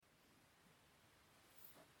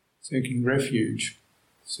taking refuge.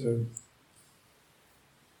 So,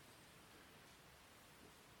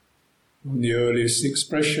 one of the earliest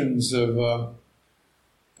expressions of a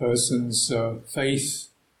person's faith,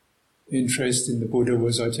 interest in the Buddha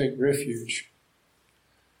was, I take refuge.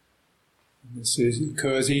 And this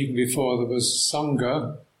occurs even before there was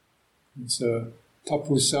Sangha. It's a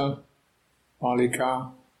tapusa,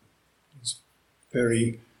 balika, it's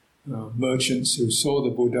very merchants who saw the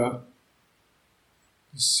Buddha,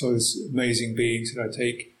 saw this amazing being, said, I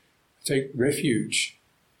take refuge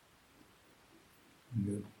in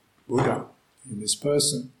the Buddha, in this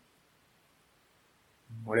person.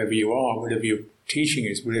 Whatever you are, whatever your teaching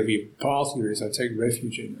is, whatever your path is, I take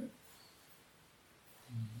refuge in it.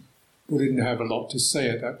 Buddha didn't have a lot to say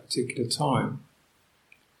at that particular time.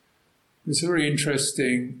 It's a very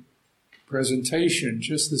interesting presentation,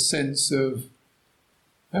 just the sense of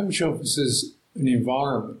how much offers an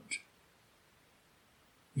environment,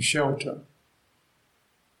 a shelter,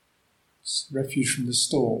 it's refuge from the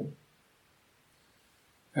storm,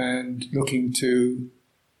 and looking to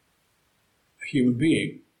a human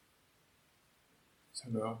being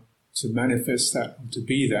to manifest that, or to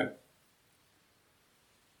be that.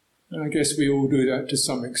 And I guess we all do that to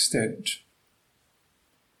some extent.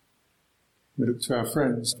 We look to our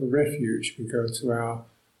friends for refuge. We go to our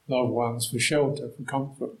loved ones for shelter, for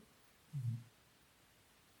comfort.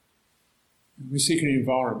 And we seek an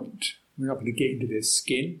environment. We're not going to get into their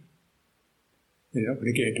skin. We're not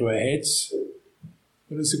going to get into our heads.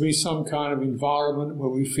 But there's going to be some kind of environment where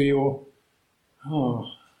we feel,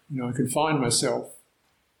 I can find myself.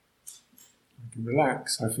 I can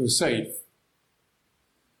relax. I feel safe.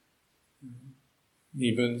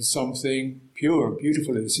 Even something pure and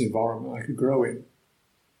beautiful in this environment I could grow in.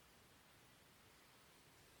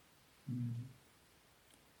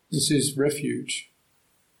 This is refuge.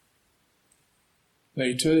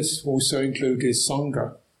 Later, this also included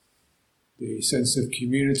Sangha, the sense of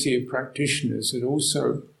community of practitioners that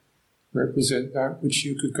also represent that which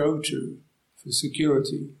you could go to for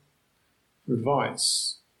security, for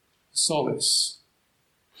advice, for solace,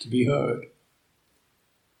 to be heard,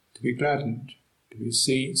 to be gladdened, to be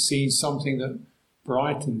seen something that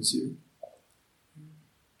brightens you.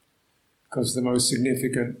 Because the most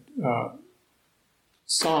significant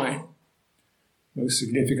sign, most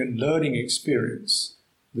significant learning experience,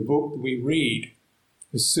 the book that we read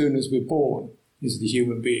as soon as we're born, is the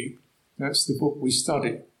human being. That's the book we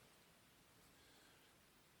study.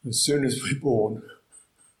 As soon as we're born,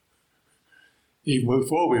 even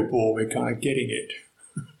before we're born, we're kind of getting it.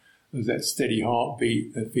 There's that steady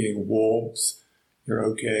heartbeat, that feeling of warmth. You're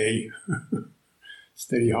okay.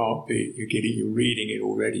 Steady heartbeat. You're reading it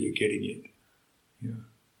already. You're getting it.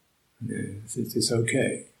 It's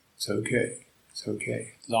okay. It's okay. It's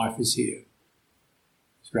okay. Life is here.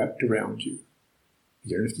 It's wrapped around you.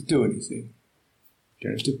 You don't have to do anything. You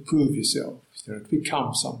don't have to prove yourself. You don't have to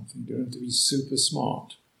become something. You don't have to be super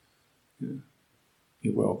smart.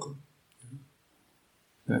 You're welcome.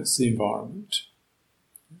 That's the environment.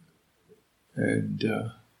 And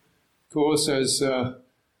of course, as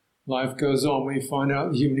life goes on, we find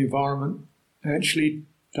out the human environment actually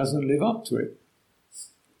doesn't live up to it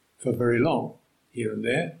for very long, here and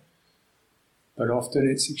there. But often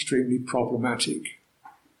it's extremely problematic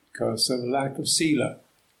because of a lack of sila,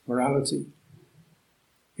 morality,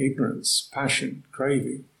 ignorance, passion,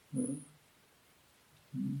 craving.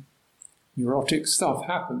 Neurotic stuff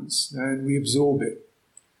happens and we absorb it.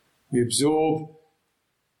 We absorb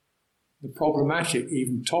the problematic,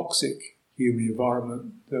 even toxic human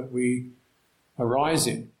environment that we arise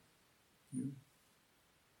in.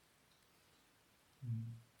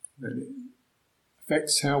 And it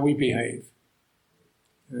affects how we behave.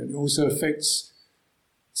 And it also affects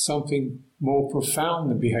something more profound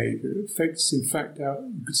than behavior. It affects, in fact,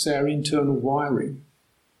 our internal wiring,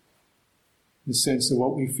 the sense of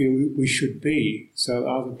what we feel we should be, so that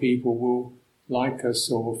other people will like us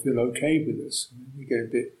or will feel okay with us. We get a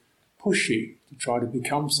bit pushy to try to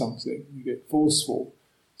become something. We get forceful.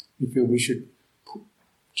 We feel we should,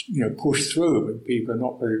 push through when people are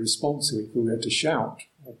not very responsive. We feel we have to shout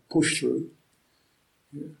or push through.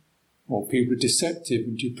 Or people are deceptive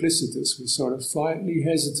and duplicitous. We're sort of slightly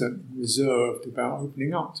hesitant and reserved about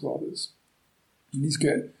opening up to others. And these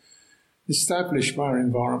get established by our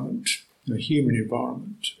environment, a human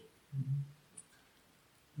environment.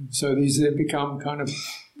 So these then become kind of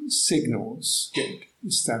signals get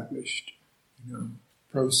established,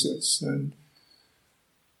 process.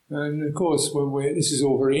 And of course, this is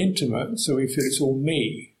all very intimate, so we feel it's all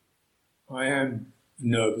me. I am a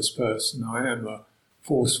nervous person, I am a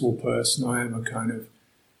forceful person, I am a kind of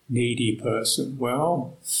needy person.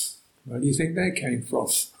 Well, where do you think that came from?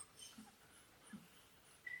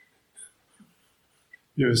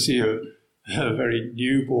 You ever see a very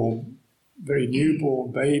newborn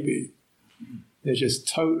baby? They're just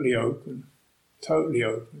totally open, totally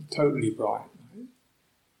bright, right?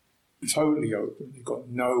 Totally open. They've got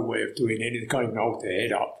no way of doing anything. They can't even hold their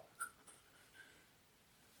head up.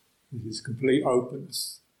 This is complete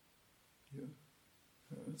openness. Yeah.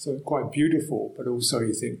 So quite beautiful, but also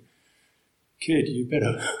you think, kid, you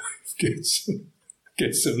better get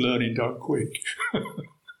some learning done quick.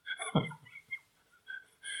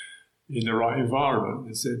 In the right environment, in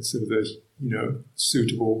the sense of the,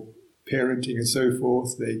 suitable parenting and so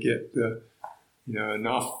forth, they get the,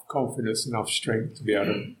 enough confidence, enough strength to be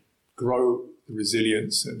able to grow the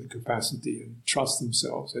resilience and the capacity and trust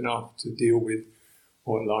themselves enough to deal with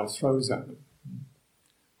what life throws at them.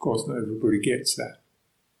 Of course, not everybody gets that.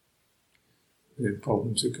 And then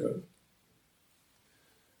problems occur.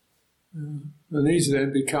 And these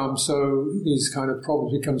kind of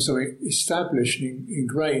problems become so established and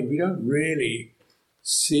ingrained, we don't really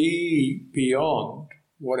see beyond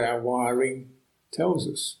what our wiring tells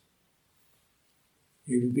us.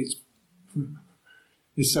 It's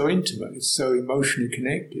so intimate, it's so emotionally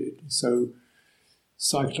connected, it's so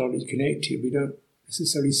psychologically connected, we don't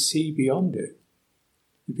necessarily see beyond it.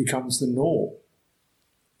 It becomes the norm.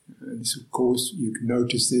 And this, of course, you can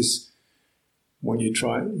notice this when you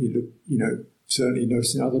look, certainly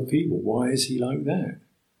notice in other people. Why is he like that?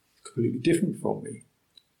 Completely different from me.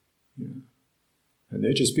 And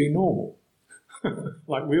they're just being normal,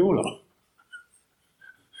 like we all are.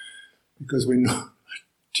 Because we're not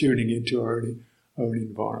tuning into our own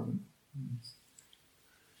environment.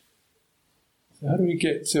 So how do we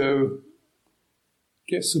get some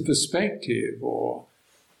perspective or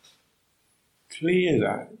clear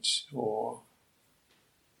that or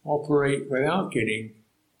operate without getting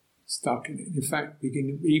stuck in it? In fact,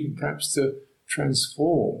 begin even perhaps to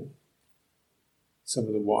transform some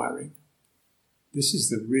of the wiring. This is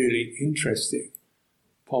the really interesting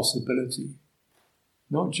possibility.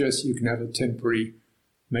 Not just you can have a temporary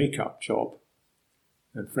make-up job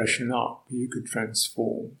and freshen up, but you could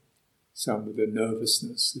transform some of the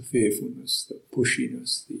nervousness, the fearfulness, the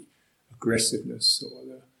pushiness, the aggressiveness, or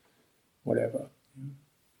the whatever.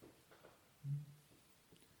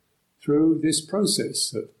 Through this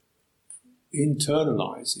process of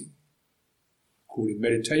internalizing, call it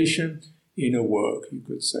meditation, inner work, you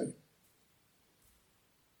could say.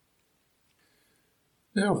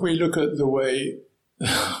 Now, if we look at the way,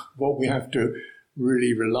 what we have to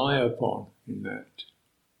really rely upon in that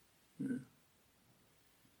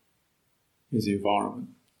is the environment.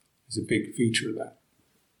 Is a big feature of that.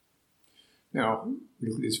 Now, we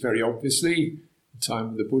look at this very obviously. The time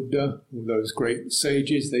of the Buddha, all those great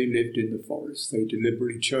sages, they lived in the forest. They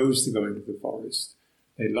deliberately chose to go into the forest.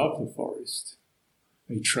 They loved the forest.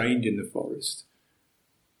 They trained in the forest.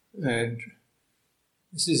 And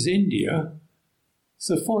this is India.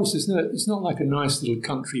 So the forest is it's not like a nice little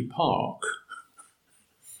country park.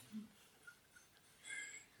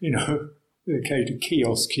 They came to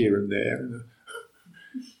kiosk here and there, and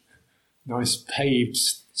nice paved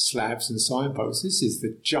slabs and signposts. This is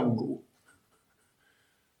the jungle,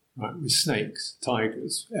 right? With snakes,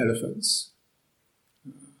 tigers, elephants,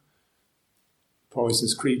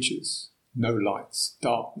 poisonous creatures, no lights,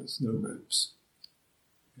 darkness, no maps.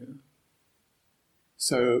 Yeah.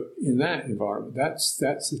 So in that environment, that's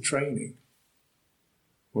the training.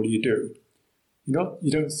 What do? You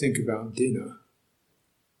don't think about dinner.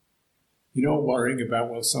 You're not worrying about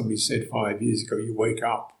what somebody said 5 years ago. You wake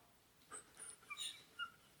up.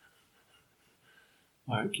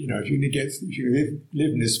 Like, if you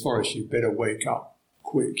live in this forest, you better wake up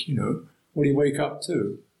quick, What do you wake up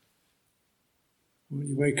to? Well,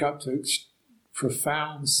 you wake up to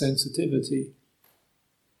profound sensitivity,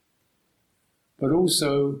 but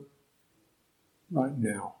also right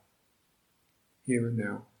now, here and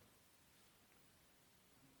now.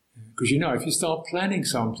 Because if you start planning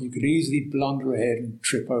something, you could easily blunder ahead and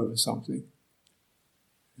trip over something.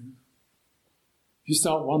 If you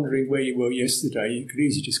start wondering where you were yesterday, you could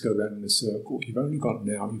easily just go around in a circle. You've only got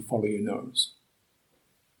now, you follow your nose.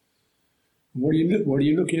 And what are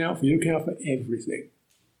you looking out for? You're looking out for everything.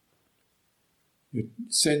 Your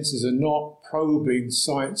senses are not probing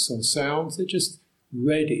sights or sounds, they're just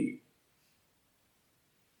ready.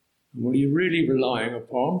 And what are you really relying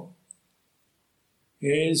upon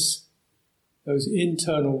is those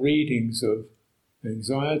internal readings of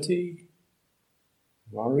anxiety,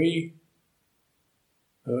 worry,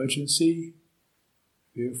 urgency,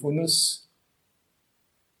 fearfulness,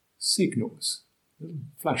 signals,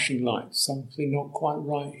 flashing lights, something not quite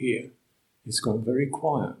right here. It's gone very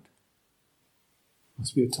quiet.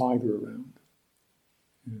 Must be a tiger around.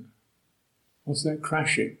 Yeah. What's that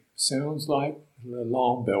crashing? Sounds like an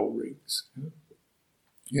alarm bell rings. Yeah?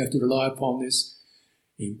 You have to rely upon this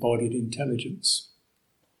embodied intelligence,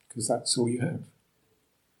 because that's all you have.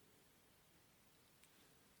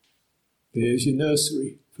 There's your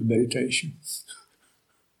nursery for meditation.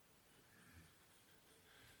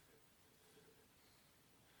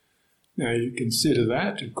 Now you consider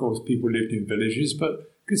that, of course people lived in villages,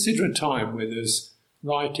 but consider a time when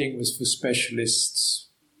writing was for specialists,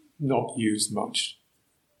 not used much.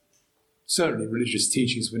 Certainly religious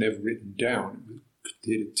teachings were never written down. It was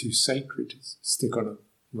considered too sacred to stick on a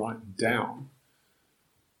writing down,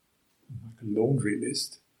 like a laundry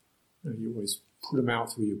list. You always put them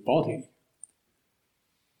out through your body.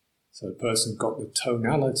 So a person got the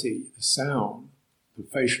tonality, the sound, the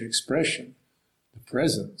facial expression, the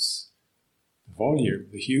presence, the volume,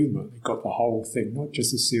 the humour. They got the whole thing, not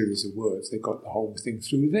just a series of words. They got the whole thing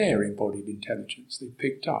through their embodied intelligence. They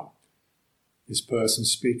picked up this person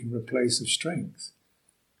speaking from a place of strength,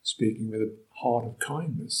 speaking with a heart of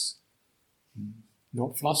kindness,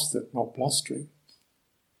 not flustered, not blustering.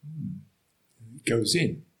 It goes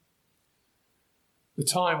in. The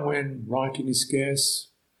time when writing is scarce,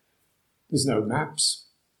 there's no maps,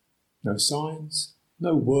 no signs,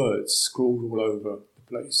 no words scrawled all over the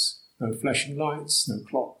place, no flashing lights, no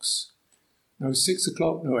clocks, no 6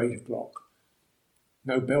 o'clock, no 8 o'clock,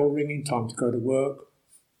 no bell ringing, time to go to work,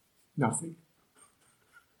 nothing.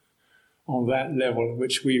 On that level in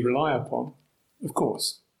which we rely upon, of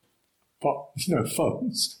course, but no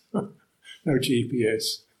phones, no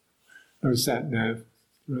GPS, no sat-nav,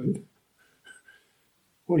 right?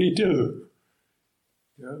 What do?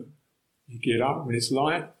 You know, you get up when it's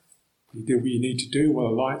light, you do what you need to do while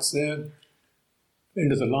the light's there.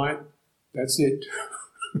 End of the light, that's it.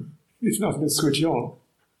 There's nothing to switch on.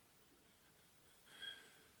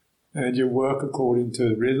 And you work according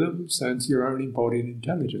to rhythms and to your own embodied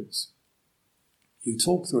intelligence. You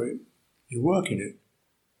talk through it, you work in it.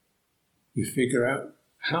 You figure out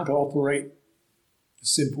how to operate the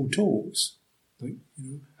simple tools, like,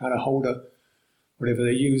 how to hold whatever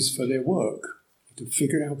they use for their work. You have to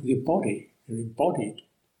figure it out with your body, your embodied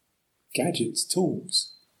gadgets,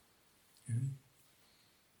 tools.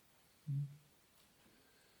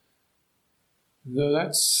 So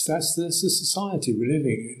that's the society we're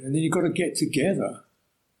living in, and then you've got to get together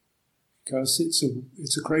because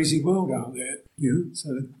it's a crazy world out there.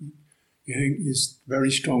 So you're very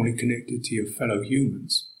strongly connected to your fellow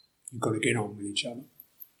humans. You've got to get on with each other.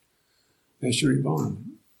 That's your environment.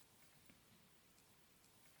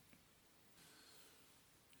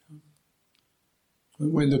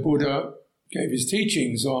 And when the Buddha gave his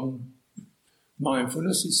teachings on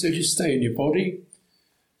mindfulness, he said you stay in your body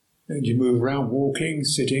and you move around walking,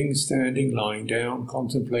 sitting, standing, lying down,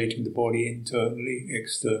 contemplating the body internally,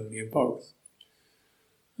 externally, and both.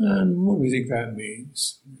 And what do we think that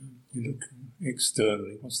means? You look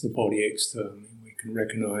externally. What's the body externally? We can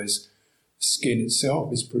recognize the skin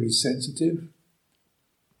itself is pretty sensitive.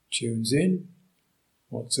 Tunes in.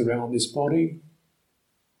 What's around this body?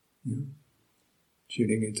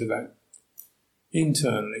 Tuning into that.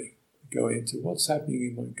 Internally, go into what's happening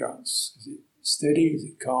in my guts. Is it steady? Is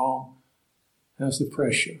it calm? How's the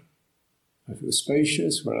pressure? I feel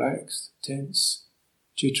spacious, relaxed, tense,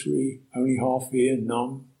 jittery, only half here,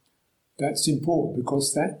 numb. That's important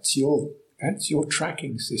because that's your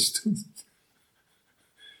tracking system.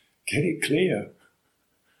 Get it clear.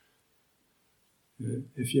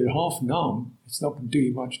 If you're half numb, it's not going to do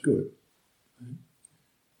you much good.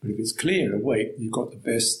 But if it's clear, awake, you've got the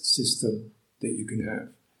best system that you can have.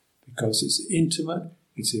 Because it's intimate,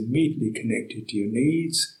 it's immediately connected to your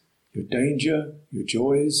needs, your danger, your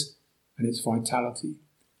joys, and its vitality.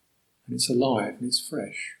 And it's alive and it's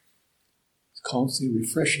fresh. It's constantly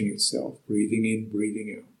refreshing itself, breathing in,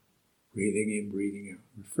 breathing out. Breathing in, breathing out.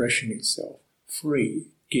 Refreshing itself. Free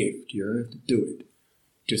gift. You don't have to do it.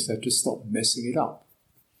 You just have to stop messing it up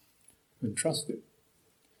and trust it.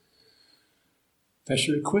 That's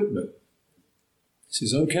your equipment. He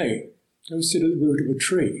says, okay, go sit at the root of a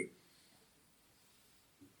tree.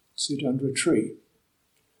 Sit under a tree.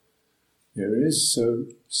 There it is. So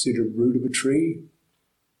sit at the root of a tree.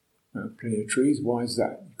 Plenty of trees. Why is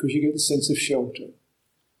that? Because you get the sense of shelter.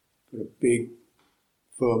 Got a big,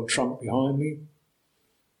 firm trunk behind me.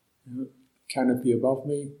 Canopy above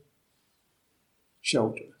me.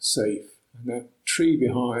 Shelter, safe. And that tree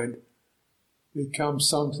behind becomes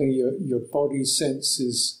something your body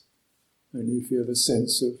senses, and you feel the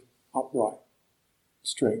sense of upright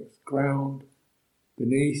strength, ground,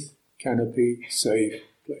 beneath, canopy, safe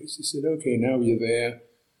place. He said, okay, now you're there.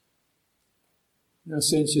 Now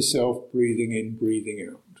sense yourself breathing in, breathing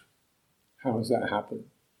out. How does that happen?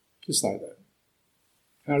 Just like that.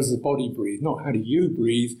 How does the body breathe? Not how do you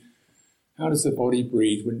breathe. How does the body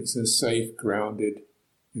breathe when it's in a safe, grounded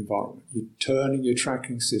environment? You're turning your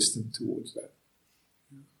tracking system towards that.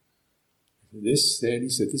 This, then, he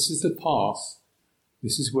said, this is the path.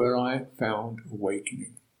 This is where I found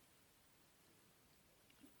awakening.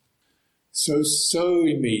 So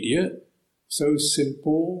immediate, so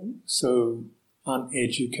simple, so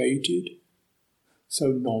uneducated, so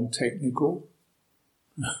non-technical,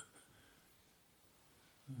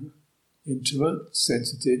 intimate,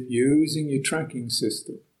 sensitive, using your tracking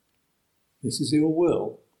system. This is ill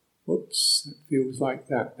will. Whoops, it feels like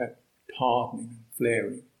that hardening and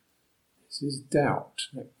flaring. This is doubt,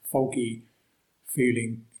 that foggy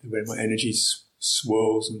feeling when my energy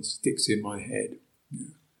swirls and sticks in my head.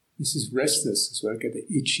 This is restless as well. I get the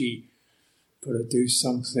itchy, got to do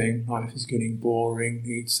something, life is getting boring,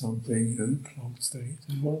 need something, clogged state.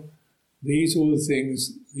 And well, these are the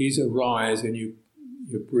things, these arise, and your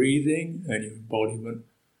breathing and your embodiment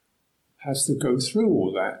has to go through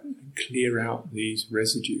all that and clear out these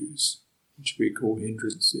residues, which we call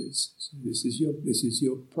hindrances. So this is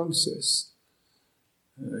your process.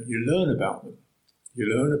 You learn about them. You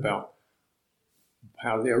learn about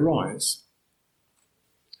how they arise,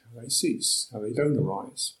 how they cease, how they don't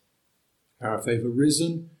arise. How if they've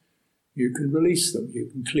arisen, you can release them, you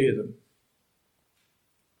can clear them.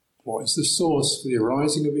 What is the source for the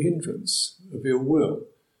arising of a hindrance, of ill will,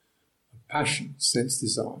 of passion, sense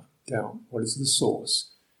desire, doubt? What is the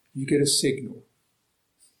source? You get a signal.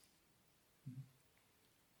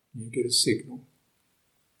 You get a signal.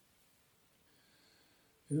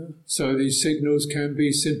 Yeah. So these signals can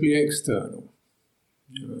be simply external.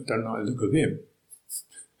 I don't like the look of him.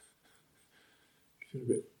 Feel a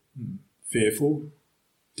bit fearful,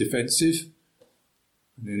 defensive,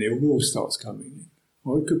 and then ill will starts coming in.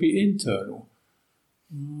 Or it could be internal.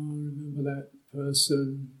 Oh, remember that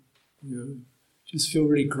person, just feel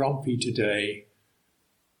really grumpy today.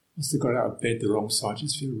 Must have got out of bed the wrong side,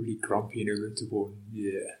 just feel really grumpy and irritable.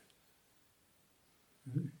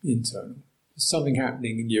 Internal. There's something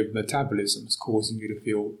happening in your metabolism that's causing you to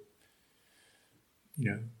feel,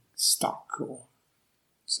 stuck or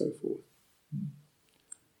so forth.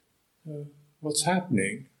 What's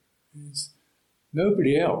happening is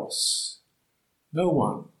nobody else, no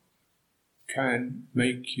one can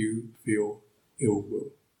make you feel ill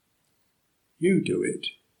will. You do it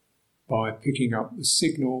by picking up the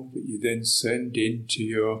signal that you then send into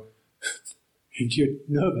your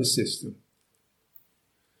nervous system.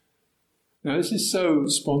 Now this is so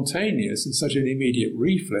spontaneous and such an immediate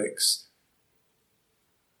reflex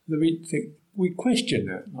that we question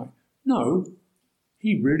that, like, no,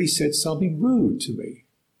 he really said something rude to me.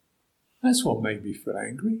 That's what made me feel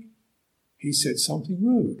angry. He said something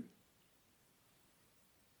rude.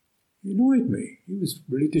 He annoyed me. He was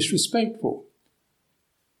really disrespectful.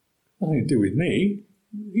 Nothing to do with me.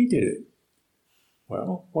 He did it.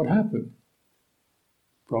 Well, what happened?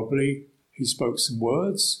 Probably he spoke some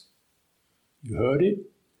words. You heard it.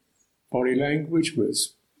 Body language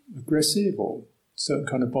was aggressive or certain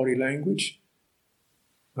kind of body language.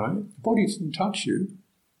 Right? The body didn't touch you.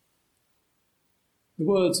 The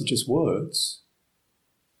words are just words.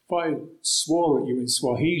 If I swore at you in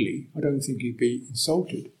Swahili, I don't think you'd be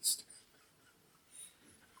insulted.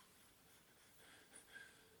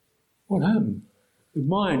 What happened? The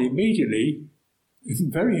mind immediately,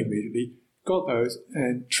 very immediately, got those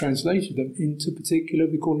and translated them into particular,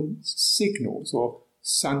 we call them signals or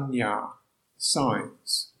sanya,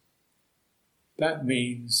 signs. That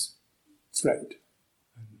means threat.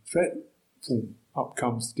 And threat, boom, up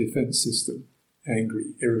comes the defense system,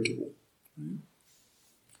 angry, irritable. Right?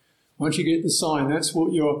 Once you get the sign, that's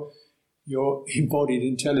what your embodied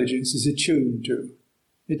intelligence is attuned to.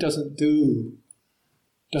 It doesn't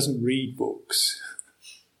read books.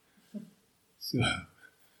 So,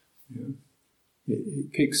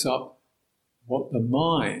 it picks up what the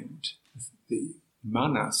mind, the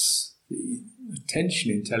manas, the attention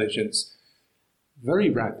intelligence, very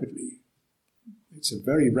rapidly, it's a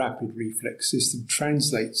very rapid reflex system,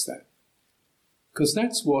 translates that. Because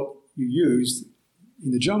that's what you used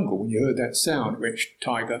in the jungle when you heard that sound, which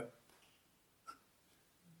tiger.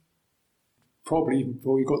 Probably even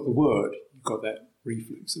before you got the word, you got that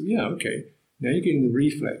reflex. So okay, now you're getting the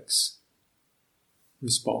reflex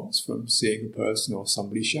response from seeing a person or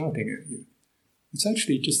somebody shouting at you. It's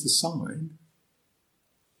actually just a sign.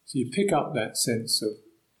 So you pick up that sense of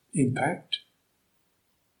impact.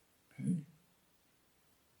 Okay.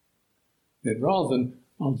 Then rather than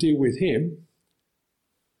I'll deal with him,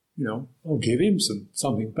 I'll give him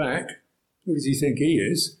something back. Who does he think he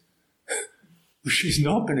is? Well, she's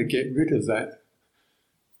not going to get rid of that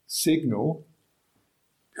signal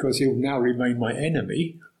because he'll now remain my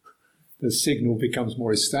enemy. The signal becomes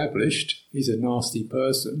more established. He's a nasty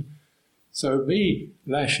person. So me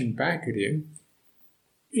lashing back at him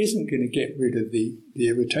isn't going to get rid of the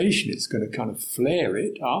irritation. It's going to kind of flare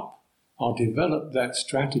it up. I'll develop that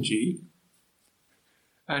strategy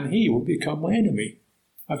and he will become my enemy.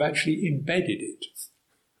 I've actually embedded it.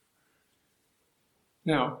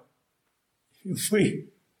 Now, if we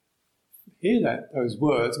hear those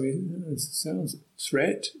words, it sounds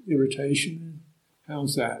threat, irritation.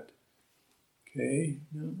 How's that? Okay,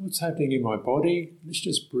 now what's happening in my body? Let's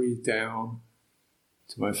just breathe down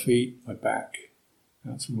to my feet, my back,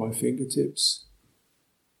 out through my fingertips.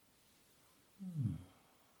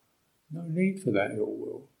 No need for that ill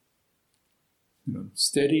will. I'm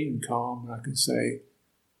steady and calm, and I can say,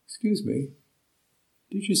 "Excuse me,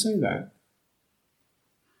 did you say that?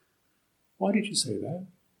 Why did you say that?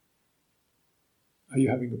 Are you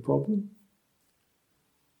having a problem?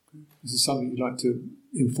 Is this something you'd like to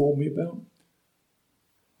inform me about?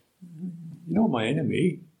 You're not my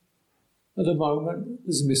enemy. At the moment,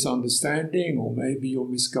 there's a misunderstanding, or maybe you're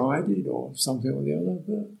misguided, or something or the other,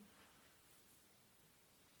 but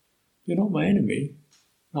you're not my enemy.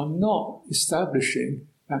 I'm not establishing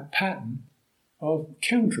that pattern of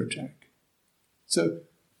counterattack." So,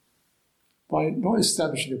 by not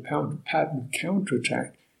establishing a pattern of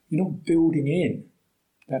counterattack, you're not building in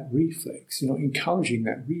that reflex. You're not encouraging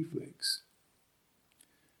that reflex.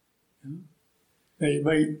 Now you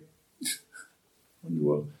may wonder,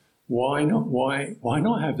 well, why not? Why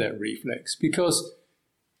not have that reflex? Because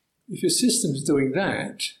if your system's doing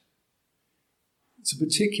that, it's a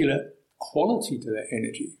particular quality to that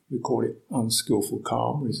energy. We call it unskillful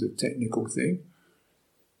karma, is a technical thing.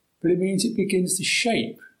 But it means it begins to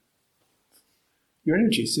shape your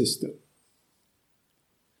energy system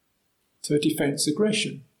to defense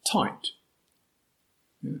aggression, tight.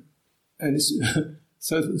 Yeah. And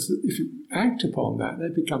so if you act upon that,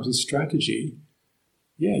 that becomes a strategy.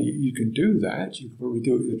 Yeah, you can do that. You can probably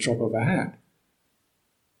do it with the drop of a hat.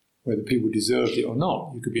 Whether people deserved it or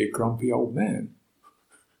not, you could be a grumpy old man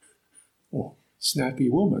or snappy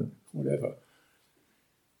woman, whatever,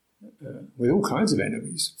 with all kinds of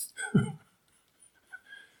enemies.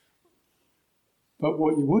 But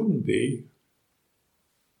what you wouldn't be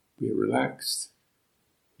a relaxed,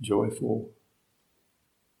 joyful,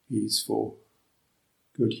 easeful,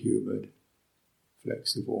 good-humoured,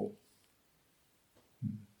 flexible,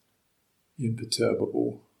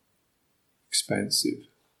 imperturbable, expansive,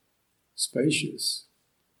 spacious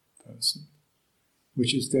person,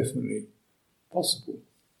 which is definitely possible.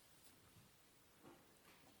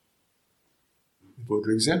 The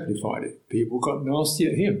Buddha exemplified it. People got nasty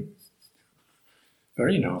at him.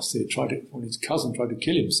 Very nasty. When his cousin tried to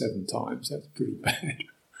kill him 7 times. That's pretty bad.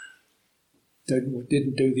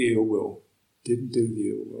 Didn't do the ill will. Didn't do the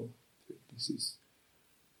ill will. This is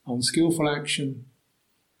unskillful action,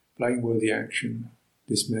 blameworthy action.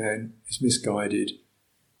 This man is misguided.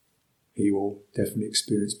 He will definitely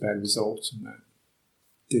experience bad results from that.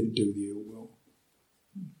 Didn't do the ill will.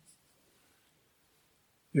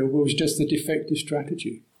 Ill will is just a defective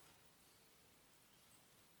strategy.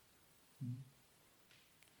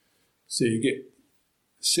 So you get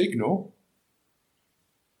a signal,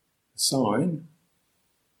 a sign,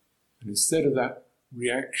 and instead of that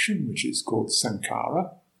reaction, which is called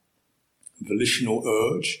sankhara, volitional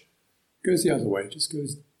urge, goes the other way. Just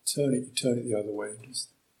goes, turn it the other way. Just,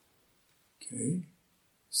 okay,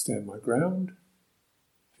 stand my ground,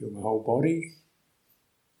 feel my whole body,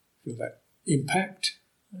 feel that impact,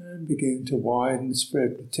 and begin to widen,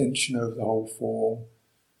 spread the tension over the whole form,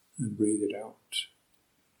 and breathe it out.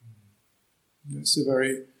 That's a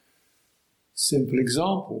very simple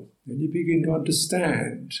example. Then you begin to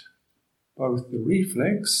understand both the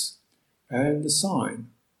reflex and the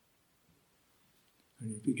sign.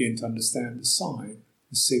 And you begin to understand the sign,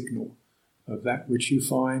 the signal of that which you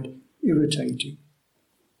find irritating.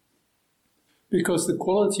 Because the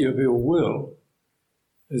quality of ill will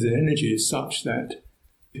as an energy is such that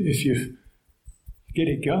if you get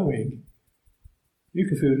it going, you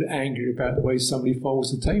can feel angry about the way somebody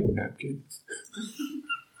folds the table napkin.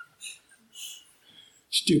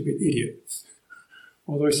 Stupid idiot.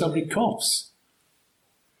 Or the way somebody coughs.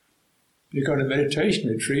 You go on a meditation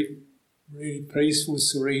retreat, really peaceful,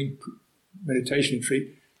 serene meditation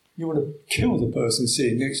retreat, you want to kill the person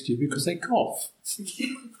sitting next to you because they cough.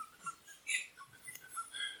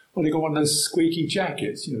 Or they got one of those squeaky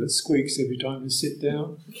jackets, that squeaks every time you sit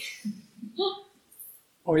down.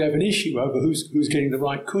 Or you have an issue over who's getting the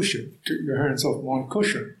right cushion. Get your hands off my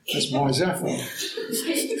cushion. That's my zafu.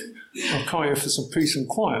 I'll come here for some peace and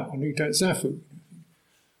quiet. I need that zafu.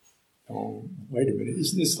 Oh, wait a minute.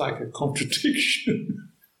 Isn't this like a contradiction?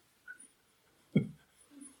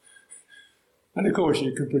 And of course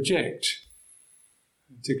you can project.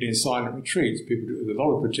 Particularly in silent retreats, people do a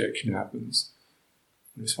lot of projection happens.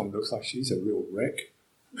 And this one looks like she's a real wreck.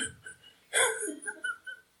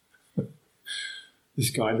 This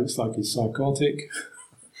guy looks like he's psychotic.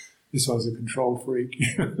 This one's a control freak.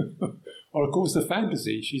 Or of course the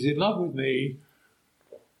fantasy, she's in love with me.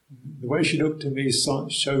 The way she looked at me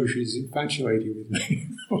shows she's infatuated with me.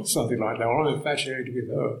 Or something like that. Or I'm infatuated with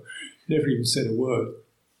her. Never even said a word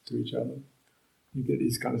to each other. You get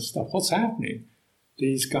these kind of stuff. What's happening?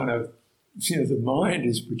 These kind of, the mind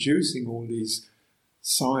is producing all these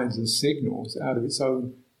signs and signals out of its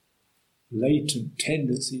own latent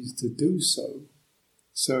tendencies to do so.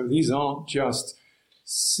 So these aren't just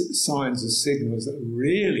signs and signals that are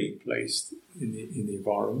really placed in the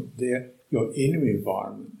environment. They're your inner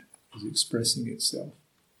environment is expressing itself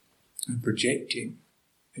and projecting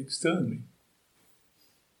externally.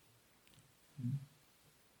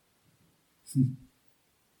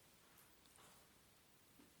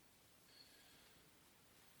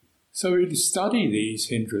 So we study these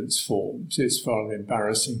hindrance forms. It's rather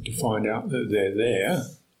embarrassing to find out that they're there.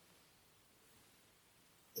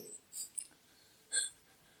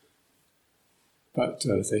 But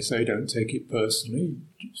as they say, don't take it personally.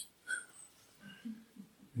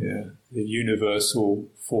 Yeah, the universal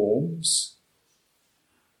forms,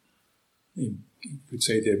 you could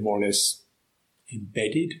say they're more or less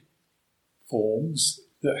embedded forms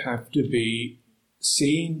that have to be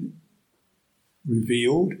seen,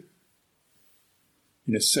 revealed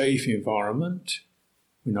in a safe environment.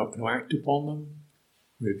 We're not going to act upon them.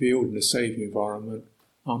 Revealed in a safe environment,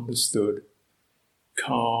 understood,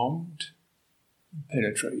 calmed,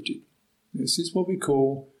 penetrated. This is what we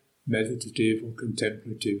call meditative or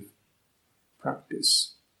contemplative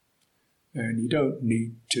practice. And you don't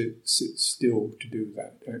need to sit still to do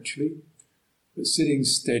that, actually. But sitting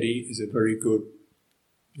steady is a very good,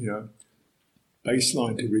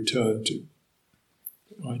 baseline to return to.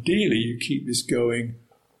 Ideally, you keep this going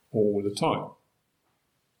all the time,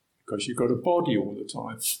 because you've got a body all the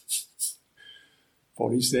time.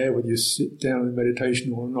 Body's there whether you sit down in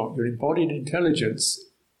meditation or not. Your embodied intelligence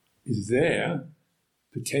is there,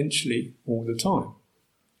 potentially, all the time.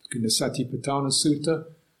 In the Satipatthana Sutta,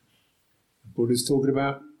 the Buddha's talking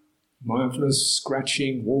about mindfulness,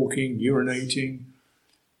 scratching, walking, urinating,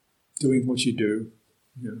 doing what you do.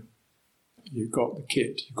 You've got the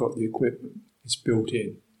kit, you've got the equipment, it's built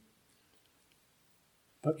in.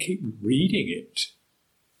 But keep reading it.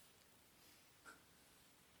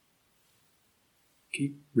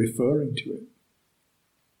 Keep referring to it.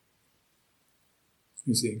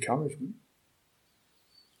 Is the encouragement.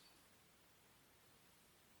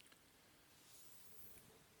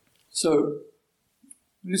 So,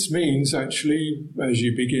 this means actually, as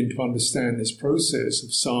you begin to understand this process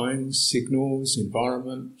of signs, signals,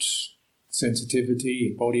 environment, sensitivity,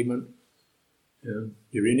 embodiment,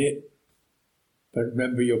 you're in it. But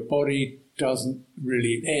remember, your body doesn't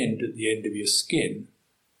really end at the end of your skin.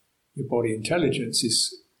 Your body intelligence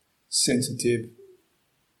is sensitive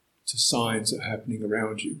to signs that are happening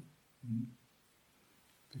around you.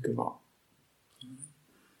 Pick them up.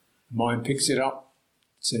 The mind picks it up,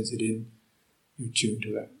 sends it in, you tune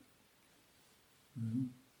to that.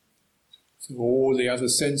 So all the other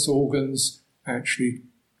sense organs actually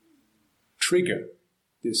trigger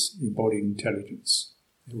this embodied intelligence.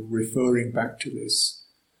 They're referring back to this.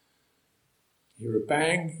 You hear a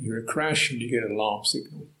bang, you hear a crash, and you get an alarm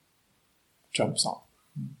signal. Jumps up.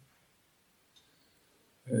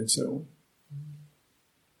 And so on.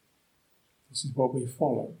 This is what we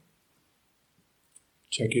follow.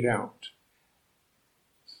 Check it out.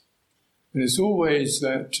 And it's always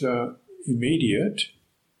that immediate,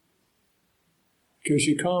 because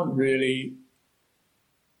you can't really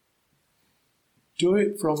do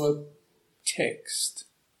it from a text.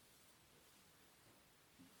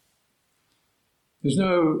 There's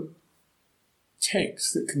no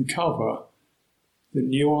text that can cover the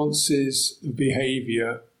nuances of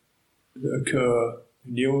behaviour that occur,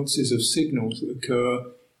 the nuances of signals that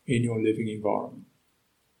occur in your living environment.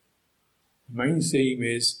 The main theme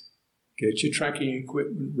is get your tracking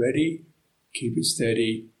equipment ready, keep it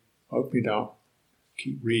steady, open it up,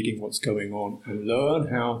 keep reading what's going on, and learn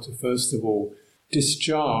how to, first of all,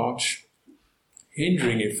 discharge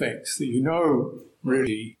hindering effects that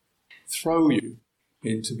really throw you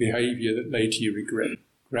into behavior that later you regret.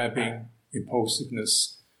 Grabbing,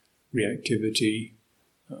 impulsiveness, reactivity,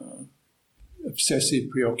 obsessive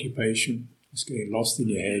preoccupation, just getting lost in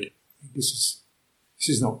your head. This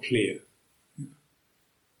is not clear.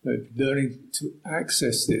 But learning to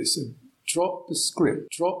access this and drop the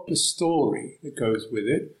script, drop the story that goes with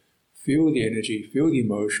it, feel the energy, feel the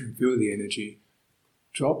emotion, feel the energy,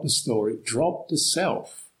 drop the story, drop the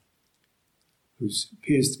self, who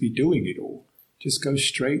appears to be doing it all. Just go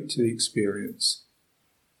straight to the experience.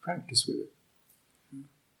 Practice with it.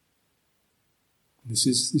 This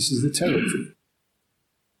is the territory.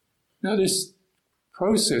 Now this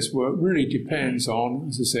process work really depends on,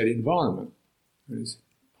 as I said, environment. It's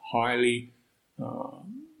highly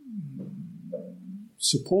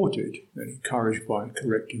supported and encouraged by a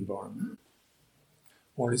correct environment.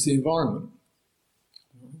 What is the environment?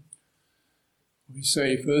 We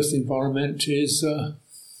say first environment is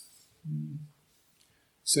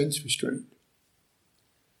sense restraint.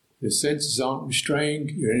 If the senses aren't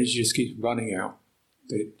restrained, your energy just keeps running out.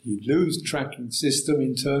 You lose tracking system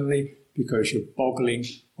internally because you're boggling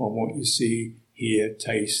on what you see, hear,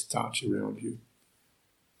 taste, touch around you.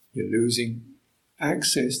 You're losing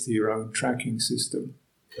access to your own tracking system,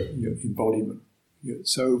 your embodiment. You're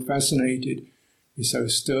so fascinated, you're so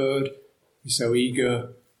stirred, you're so eager,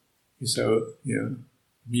 you're so,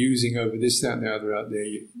 musing over this, that, and the other out there,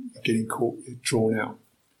 you're getting caught, you're drawn out.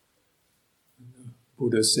 And the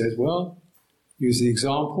Buddha says, well, use the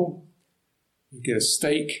example, you get a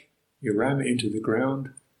stake, you ram it into the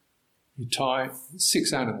ground, you tie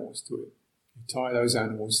 6 animals to it. You tie those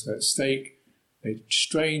animals to that stake, they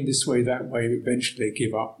strain this way, that way, eventually they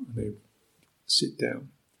give up and they sit down.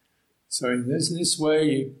 So in this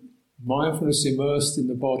way, mindfulness immersed in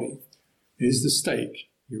the body is the stake.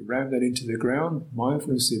 You ram that into the ground,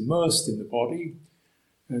 mindfulness immersed in the body,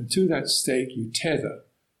 and to that stake you tether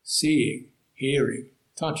seeing, hearing,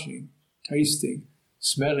 touching, tasting,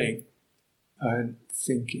 smelling, and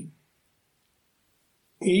thinking.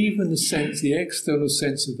 Even the sense, the external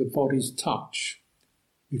sense of the body's touch,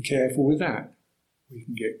 be careful with that. We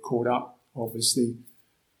can get caught up, obviously,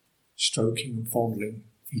 stroking and fondling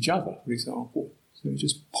each other, for example. So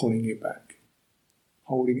just pulling it back,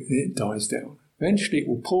 holding it, and it dies down. Eventually it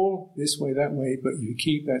will pull this way, that way, but you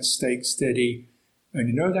keep that stake steady, and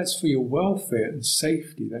you know that's for your welfare and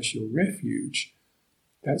safety, that's your refuge.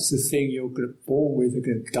 That's the thing you're going to born with, you're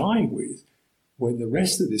going to die with, when the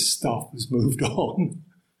rest of this stuff has moved on,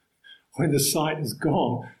 when the sight is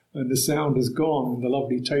gone, and the sound is gone, and the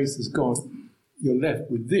lovely taste is gone. You're left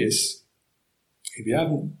with this. If you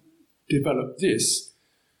haven't developed this,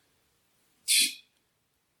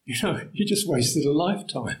 you just wasted a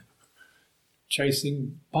lifetime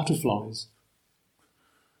chasing butterflies.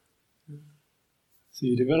 So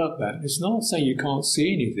you develop that. It's not saying you can't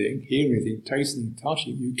see anything, hear anything, taste anything, touch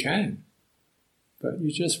it. You can. But you're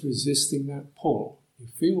just resisting that pull. You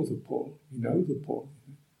feel the pull. You know the pull.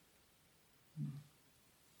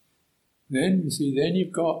 Then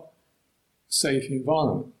you've got safe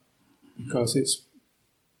environment because it's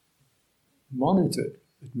monitored,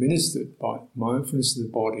 administered by mindfulness of the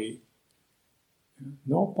body,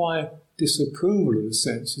 not by disapproval of the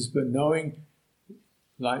senses, but knowing,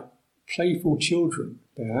 like playful children,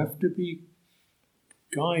 they have to be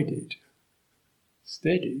guided,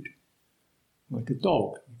 steadied, like a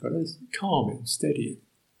dog. You've got to calm it and steady it,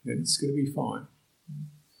 then it's going to be fine.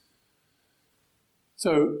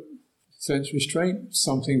 So, sense restraint,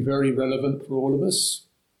 something very relevant for all of us.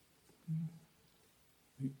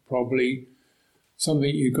 Probably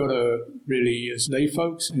something you've got to really, as lay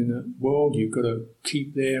folks in the world, you've got to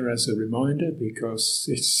keep there as a reminder, because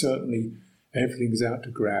it's certainly, everything's out to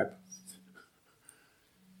grab.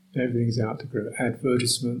 Everything's out to grab.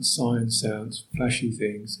 Advertisements, signs, sounds, flashy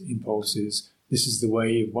things, impulses. This is the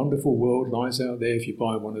way, a wonderful world lies out there if you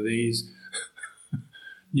buy one of these.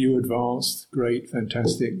 New, advanced, great,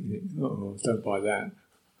 fantastic. Uh-oh, don't buy that.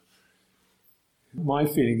 My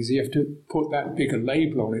feeling is you have to put that bigger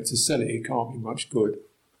label on it to sell it. It can't be much good.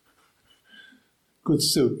 Good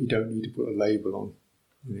soup, you don't need to put a label on.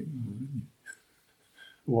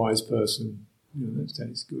 A wise person, that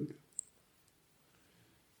tastes good.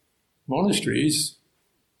 Monasteries,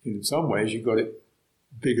 in some ways, you've got a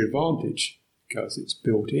big advantage because it's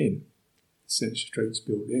built in. The sense restraint's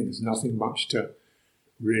built in. There's nothing much to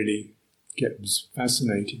really get us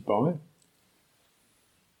fascinated by.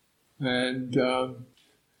 And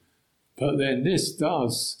but then this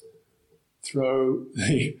does throw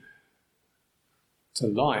to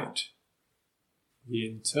light the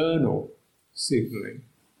internal signalling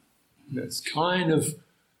that's kind of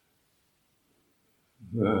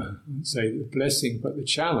say the blessing, but the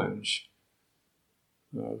challenge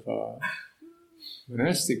of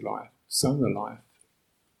monastic life, samana life,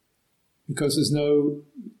 because there's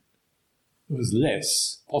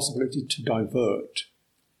less possibility to divert,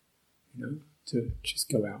 to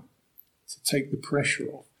just go out, to take the pressure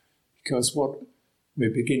off. Because what we're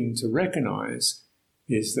beginning to recognize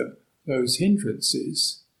is that those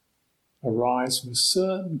hindrances arise from a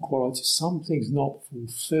certain quality. Something's not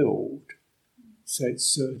fulfilled, so it's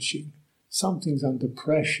searching. Something's under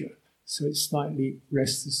pressure, so it's slightly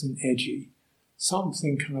restless and edgy.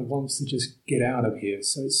 Something kind of wants to just get out of here,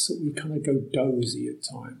 so we kind of go dozy at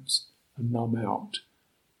times and numb out.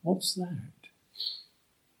 What's that?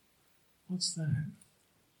 What's that?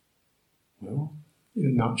 Well, in a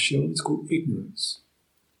nutshell, it's called ignorance.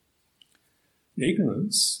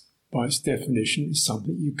 Ignorance, by its definition, is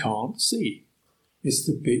something you can't see. It's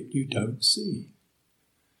the bit you don't see.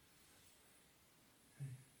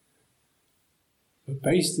 But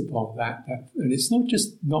based upon that, and it's not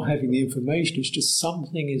just not having the information, it's just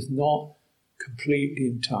something is not completely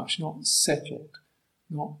in touch, not settled,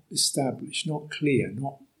 not established, not clear,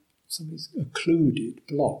 not something's occluded,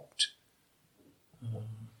 blocked.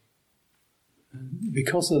 And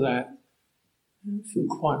because of that, I don't feel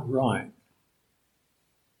quite right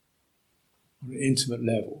on an intimate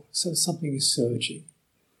level. So something is surging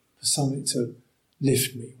for something to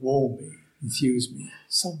lift me, warm me, enthuse me.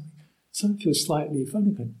 Something feels slightly, if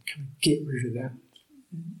only I can kind of get rid of that,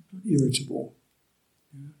 irritable.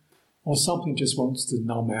 Or something just wants to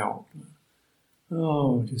numb out.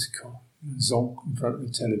 Oh, just go zonk in front of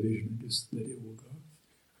the television and just let it all go.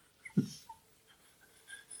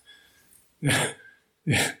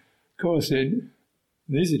 Of course,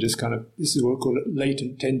 these are just this is what we call it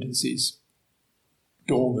latent tendencies,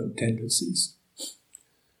 dormant tendencies.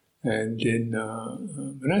 And in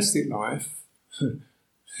monastic life, the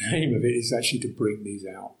aim of it is actually to bring these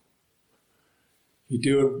out. If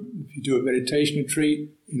you do a meditation retreat,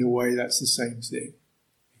 in a way that's the same thing,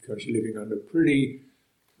 because you're living under a pretty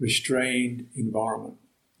restrained environment.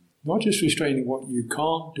 Not just restraining what you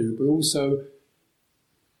can't do, but also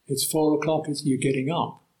it's 4 o'clock, you're getting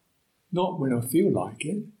up. Not when I feel like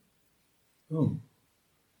it. Oh,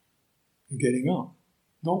 you're getting up.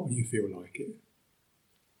 Not when you feel like it.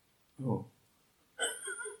 Oh.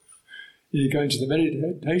 You're going to the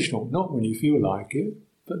meditation hall, not when you feel like it,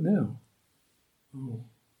 but now. Oh.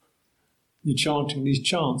 You're chanting these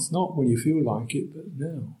chants, not when you feel like it, but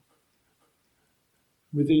now.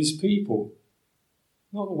 With these people,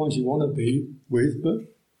 not the ones you want to be with,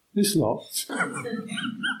 but this lot.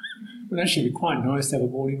 It would actually be quite nice to have a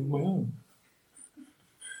morning of my own.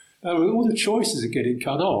 All the choices are getting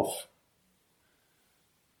cut off.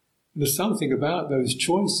 There's something about those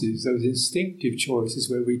choices, those instinctive choices,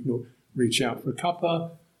 where we can reach out for a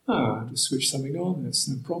cuppa, just switch something on, that's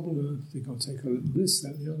no problem, I think I'll take a little this,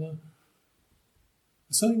 that, and the other.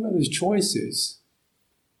 There's something about those choices.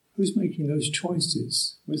 Who's making those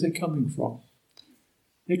choices? Where's they coming from?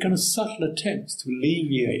 They're kind of subtle attempts to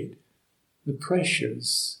alleviate the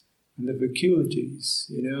pressures and the vacuities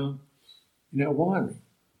in our wiring.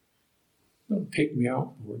 Not pick me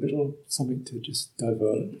up or a little something to just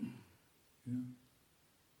divert.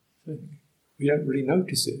 So we don't really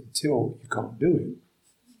notice it until you can't do it.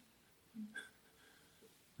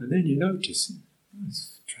 And then you notice it.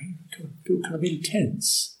 It's strange. I feel kind of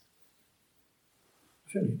intense.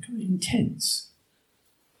 I feel kind of intense.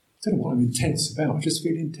 I don't know what I'm intense about, I just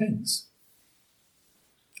feel intense.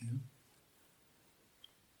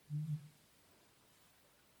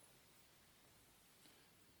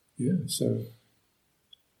 So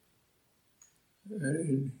I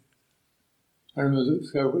remember that,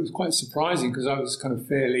 so it was quite surprising because I was kind of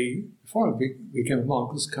fairly, before I became a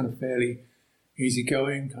monk, I was kind of fairly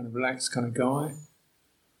easygoing, kind of relaxed kind of guy.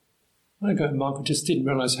 When I got a monk, I just didn't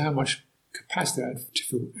realise how much capacity I had to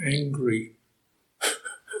feel angry,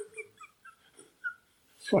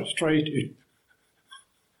 frustrated.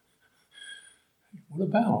 What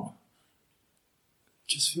about?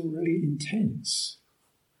 Just feel really intense.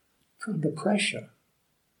 Under pressure.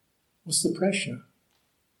 What's the pressure?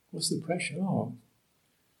 What's the pressure? Oh,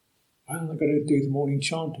 well, I've got to do the morning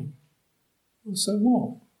chanting. Well, so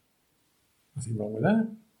what? Nothing wrong with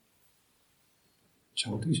that.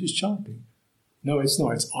 Chanting is just chanting. No, it's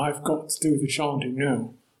not. It's I've got to do the chanting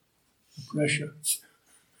now. The pressure.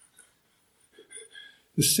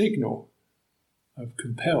 The signal of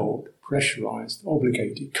compelled, pressurized,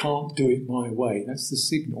 obligated, can't do it my way. That's the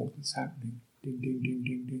signal that's happening. Ding, ding, ding,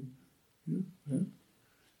 ding, ding.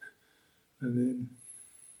 And then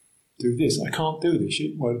do this. I can't do this.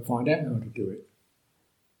 You won't find out how to do it.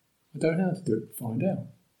 I don't know how to do it. Find out.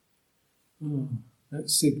 That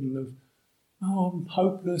signal of, I'm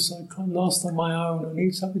hopeless, I'm kind of lost on my own, I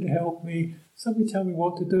need somebody to help me, somebody tell me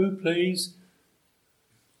what to do, please.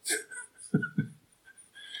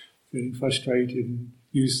 Feeling frustrated and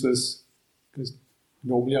useless, because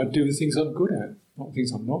normally I do the things I'm good at, not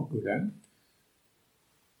things I'm not good at.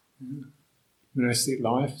 Monastic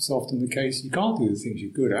life, it's often the case you can't do the things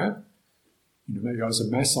you're good at. Maybe I was a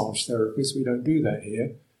massage therapist, we don't do that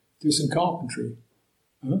here. Do some carpentry.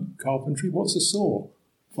 Carpentry, what's a saw?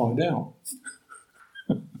 Find out.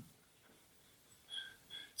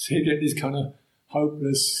 So you get this kind of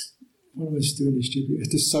hopeless, what am I just doing this stupid?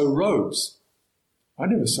 To sew robes. I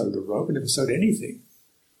never sewed a robe, I never sewed anything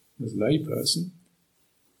as a lay person.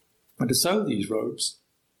 And to sew these robes,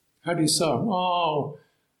 how do you sew them?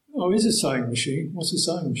 Oh, is a sewing machine. What's a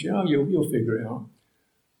sewing machine? Oh, you'll figure it out.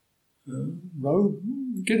 Robe,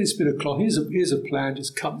 get this bit of cloth. Here's a plan,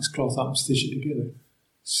 just cut this cloth up and stitch it together.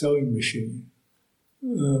 Sewing machine.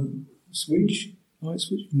 Switch, light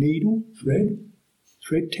switch, needle,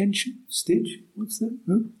 thread tension, stitch. What's that?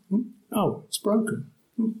 Oh, it's broken.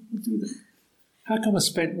 We'll do that. How come I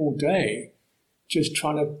spent all day just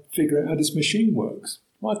trying to figure out how this machine works?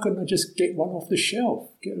 Why couldn't I just get one off the shelf?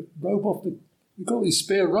 Get a robe off the... We've got these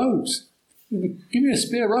spare robes. Give me a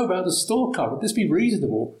spare robe out of the store cupboard. Just be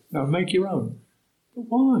reasonable. No, make your own. But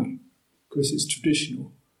why? Because it's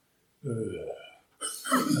traditional.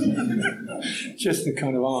 Just the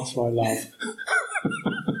kind of answer I love.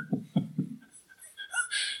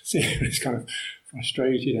 See, it's kind of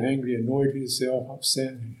frustrated, angry, annoyed with yourself,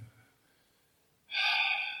 upset.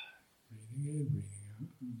 Breathing in,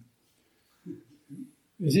 breathing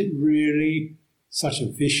out. Is it really such a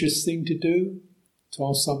vicious thing to do? To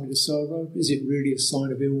ask somebody to sew a robe? Is it really a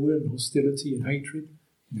sign of ill will and hostility and hatred?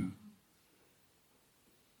 No.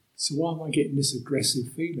 So why am I getting this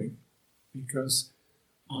aggressive feeling? Because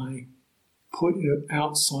I put it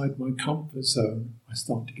outside my comfort zone, I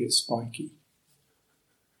start to get spiky.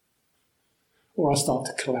 Or I start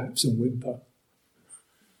to collapse and whimper.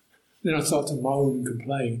 Then I start to moan and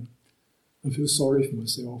complain. I feel sorry for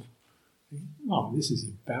myself. I think, this is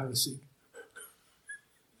embarrassing.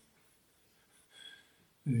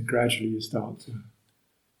 And then gradually you start to,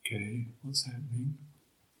 okay, what's happening?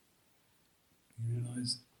 You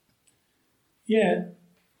realise,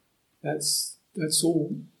 that's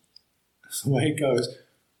all. That's the way it goes.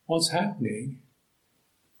 What's happening?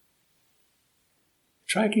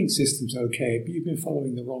 Tracking system's okay, but you've been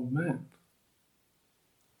following the wrong map.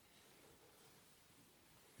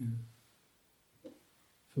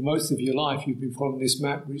 For most of your life, you've been following this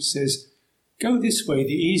map which says, go this way,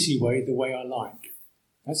 the easy way, the way I like.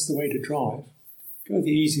 That's the way to drive. Go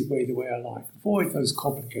the easy way, the way I like. Avoid those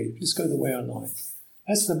complicated, just go the way I like.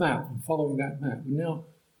 That's the map, I'm following that map. And now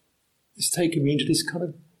it's taken me into this kind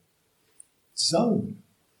of zone.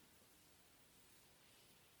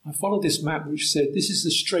 I followed this map which said, this is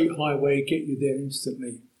the straight highway, get you there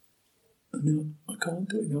instantly. And now I can't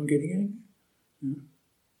do it, now I'm getting angry.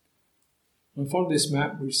 I followed this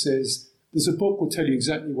map which says, there's a book will tell you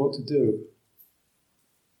exactly what to do.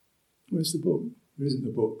 Where's the book? There isn't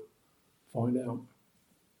a book. Find out.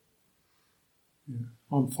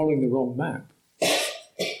 I'm following the wrong map.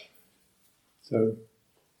 So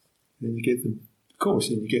then you get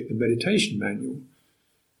you get the meditation manual.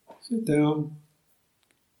 Sit down,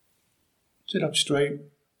 sit up straight,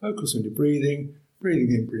 focus on your breathing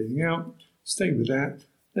in, breathing out, stay with that,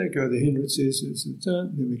 let go of the hindrances,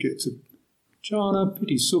 then we get to jhana,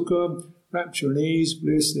 piti sukha, rapture and ease,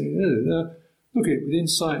 bliss, look at it with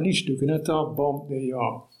insight, nishtukanata, bomb, there you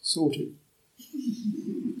are, sorted.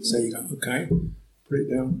 So you go, okay, put it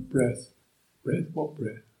down, breath, what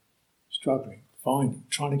breath? Struggling, finding,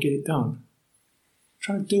 trying to get it done,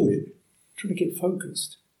 trying to do it, trying to get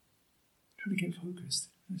focused,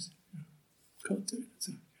 can't do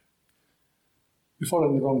it. You're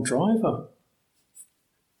following the wrong driver.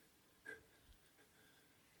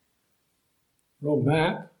 Wrong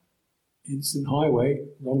map, instant highway,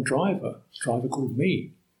 wrong driver. Driver called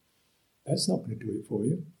me. That's not going to do it for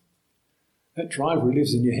you. That driver who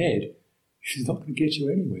lives in your head, she's not going to get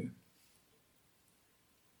you anywhere.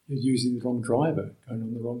 You're using the wrong driver, going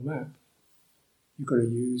on the wrong map. You've got to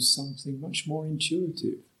use something much more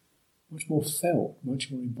intuitive, much more felt,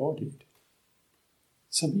 much more embodied.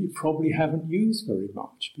 Something you probably haven't used very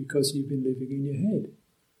much because you've been living in your head.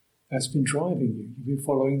 That's been driving you. You've been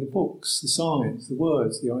following the books, the signs, the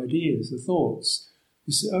words, the ideas, the thoughts,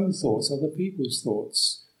 your own thoughts, other people's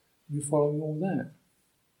thoughts. You're following all that.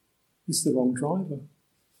 It's the wrong driver,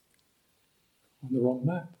 on the wrong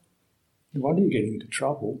map. No wonder you're getting into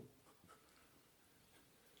trouble.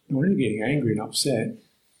 Not only getting angry and upset,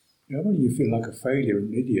 not only you feel like a failure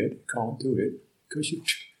and an idiot, you can't do it, because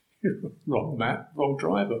you're wrong map, wrong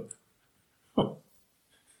driver.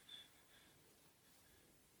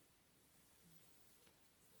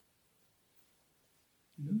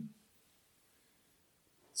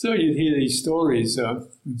 So you hear these stories.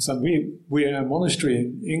 We in a monastery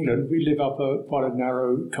in England, we live up quite a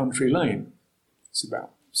narrow country lane. It's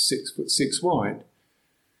about 6'6" wide,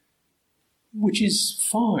 which is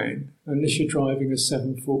fine unless you're driving a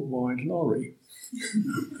 7-foot wide lorry.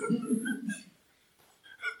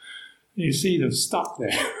 You see them stuck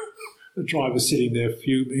there. The driver sitting there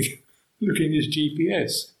fuming, looking at his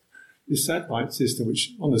GPS. His satellite system,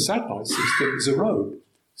 which on the satellite system is a road.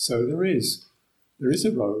 So there is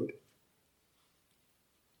a road.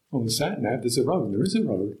 On the sat-nav, there's a road. There is a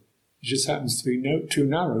road. It just happens to be too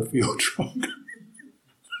narrow for your truck.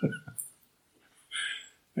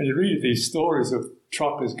 And you read these stories of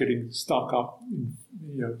truckers getting stuck up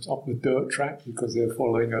the dirt track because they're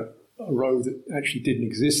following a road that actually didn't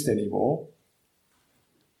exist anymore.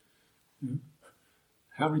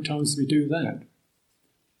 How many times do we do that?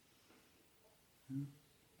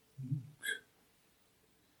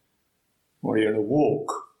 Or you're on a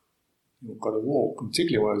walk. You've got to walk.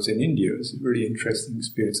 Particularly when I was in India, it was a really interesting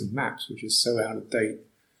experience of maps, which is so out of date.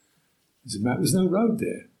 There's a map, there's no road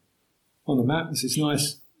there. On the map, there's this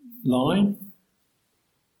nice line.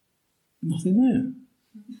 Nothing there.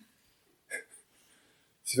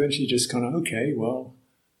 So eventually you just kind of, okay, well,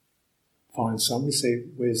 find somebody, say,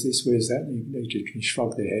 where's this, where's that? And they just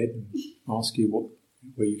shrug their head and ask you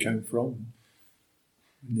where you came from.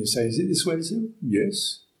 And you say, is it this way? Is it?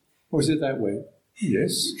 Yes. Or is it that way?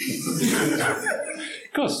 Yes.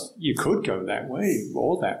 Because you could go that way,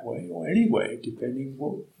 or any way, depending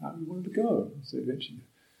how you wanted to go. So eventually,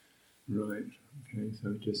 right, okay,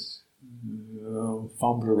 so just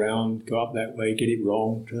fumble around, go up that way, get it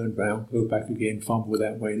wrong, turn round, go back again, fumble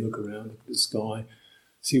that way, look around, look at the sky,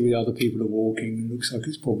 see where the other people are walking, it looks like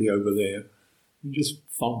it's probably over there. You just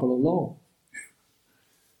fumble along.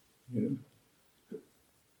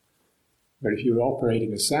 But if you were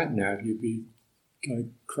operating a sat-nav, you'd be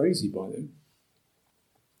going crazy by then.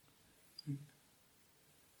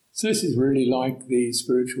 So this is really like the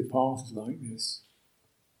spiritual path is like this.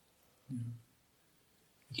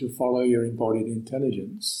 To follow your embodied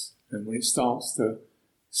intelligence. And when it starts to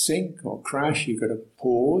sink or crash, you've got to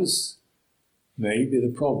pause. Maybe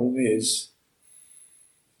the problem is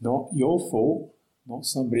not your fault, not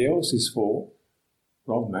somebody else's fault.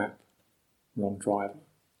 Wrong map, wrong driver.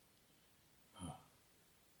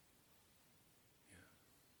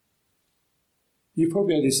 You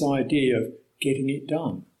probably have this idea of getting it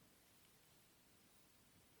done.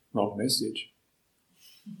 Wrong message.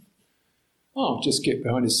 I'll just get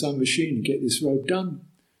behind this sun machine and get this road done.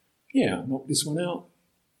 Yeah, knock this one out.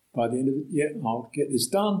 By the end of it, I'll get this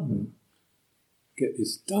done. Get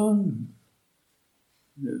this done.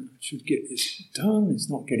 No, I should get this done. It's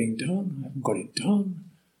not getting done. I haven't got it done.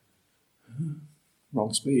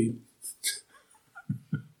 Wrong speed.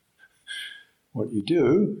 What you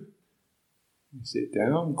do, you sit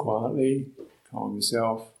down quietly, calm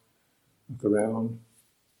yourself, look around,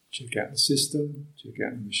 check out the system, check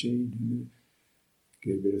out the machine,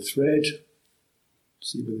 get a bit of thread,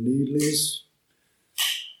 see where the needle is.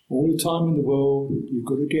 All the time in the world, you've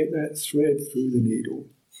got to get that thread through the needle.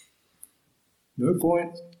 No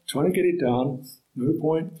point trying to get it done, no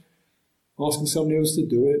point asking somebody else to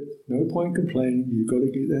do it, no point complaining, you've got to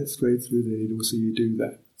get that thread through the needle, so you do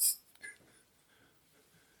that.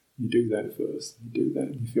 You do that first, you do that,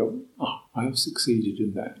 and you feel, I have succeeded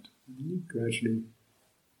in that. And you gradually,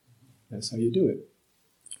 that's how you do it.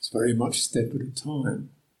 It's very much step at a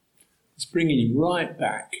time. It's bringing you right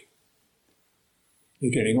back.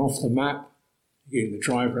 You're getting off the map, you're getting the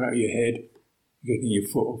driver out of your head, you're getting your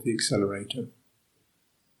foot off the accelerator.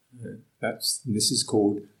 This is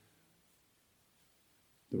called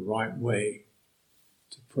the right way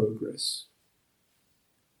to progress.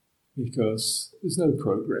 Because there's no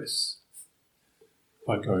progress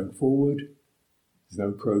by going forward, there's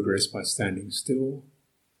no progress by standing still.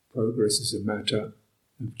 Progress is a matter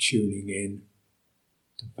of tuning in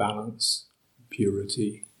to balance,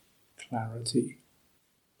 purity, clarity,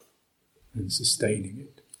 and sustaining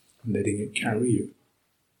it, and letting it carry you.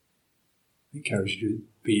 It carries you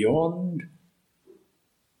beyond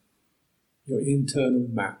your internal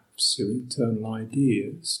maps, your internal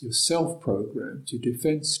ideas, your self-programs, your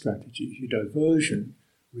defense strategies, your diversion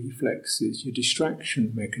reflexes, your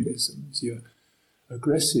distraction mechanisms, your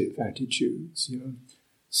aggressive attitudes, your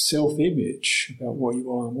self-image about what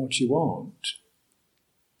you are and what you aren't.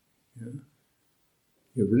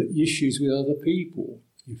 your issues with other people,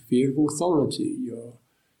 your fear of authority, your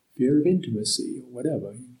fear of intimacy, or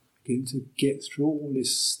whatever. You begin to get through all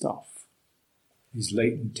this stuff, these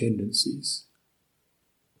latent tendencies.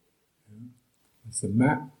 It's the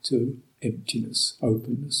map to emptiness,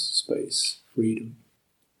 openness, space, freedom.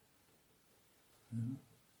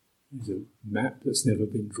 It's a map that's never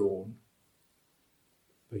been drawn,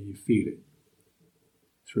 but you feel it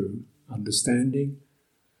through understanding,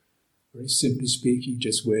 very simply speaking,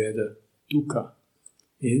 just where the dukkha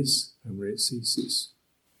is and where it ceases.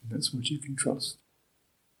 And that's what you can trust.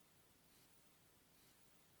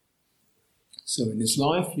 So in this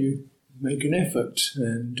life you make an effort,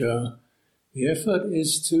 and the effort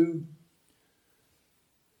is to,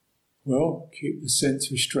 keep the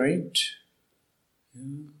sense restraint,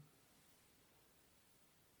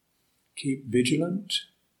 keep vigilant,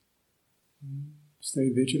 stay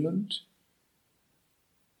vigilant,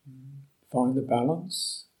 find the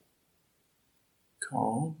balance,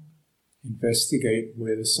 calm, investigate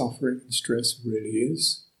where the suffering and stress really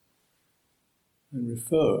is, and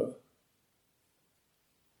refer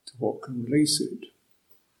to what can release it.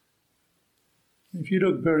 If you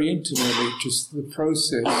look very intimately at just the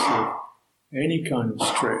process of any kind of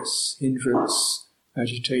stress, hindrance,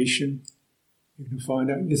 agitation, you can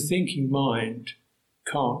find out your thinking mind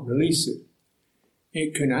can't release it.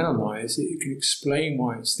 It can analyze it, it can explain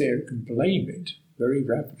why it's there, it can blame it very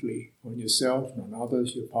rapidly on yourself and on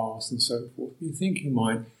others, your past and so forth. Your thinking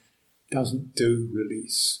mind doesn't do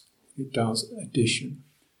release. It does addition.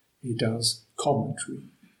 It does commentary.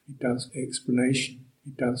 It does explanation.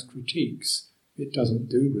 It does critiques. It doesn't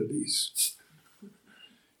do release.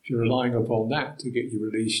 If you're relying upon that to get you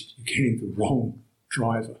released, you're getting the wrong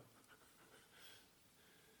driver.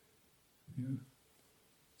 Yeah.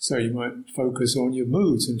 So you might focus on your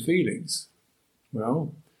moods and feelings.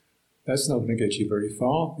 Well, that's not going to get you very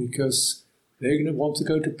far, because they're going to want to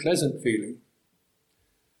go to pleasant feeling.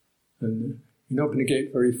 And you're not going to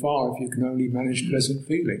get very far if you can only manage pleasant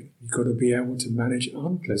feeling. You've got to be able to manage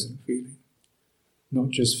unpleasant feeling. Not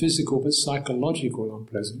just physical, but psychological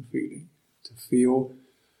unpleasant feeling. To feel,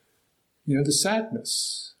 the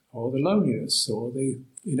sadness, or the loneliness, or the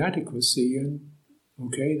inadequacy, and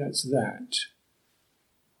okay, that's that.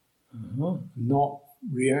 Not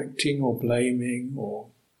reacting or blaming or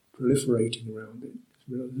proliferating around it.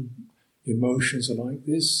 The emotions are like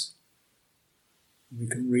this, and we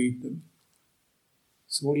can read them.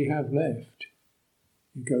 So what do you have left?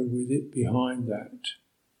 You go with it behind that.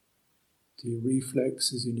 To your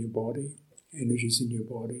reflexes in your body, energies in your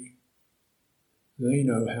body. They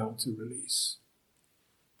know how to release.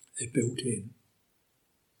 They're built in.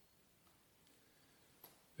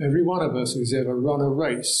 Every one of us who's ever run a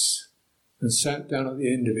race and sat down at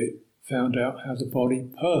the end of it found out how the body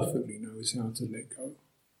perfectly knows how to let go.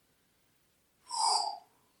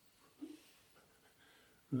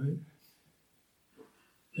 Right?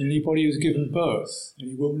 Anybody who's given birth,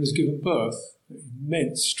 any woman who's given birth,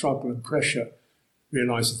 immense struggle and pressure,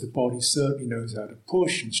 realises the body certainly knows how to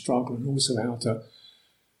push and struggle, and also how to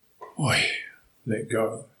let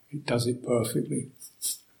go. It does it perfectly.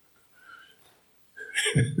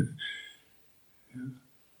 Yeah.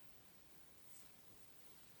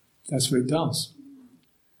 That's what it does.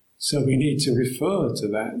 So we need to refer to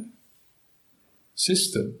that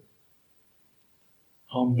system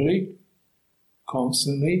humbly,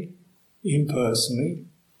 constantly, impersonally.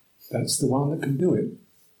 That's the one that can do it.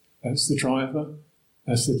 That's the driver,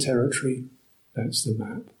 that's the territory, that's the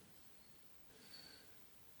map.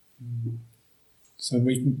 So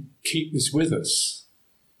we can keep this with us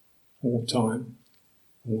all the time,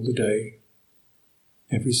 all the day,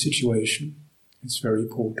 every situation. It's very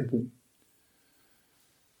portable.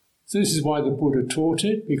 So this is why the Buddha taught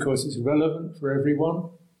it, because it's relevant for everyone.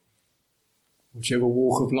 Whichever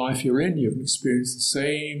walk of life you're in, you can experience the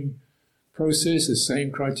same process, the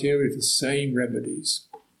same criteria, the same remedies.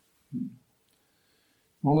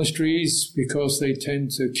 Monasteries, because they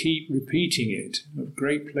tend to keep repeating it, are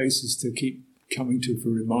great places to keep coming to for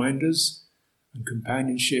reminders and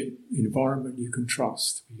companionship, environment you can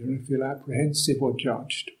trust. You don't feel apprehensive or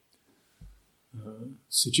judged,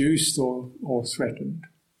 seduced or threatened.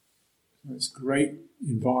 So it's a great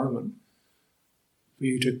environment for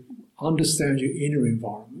you to understand your inner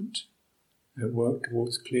environment and work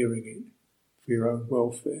towards clearing it for your own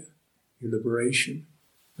welfare, your liberation,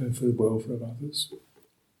 and for the welfare of others.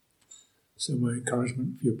 So my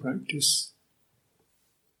encouragement for your practice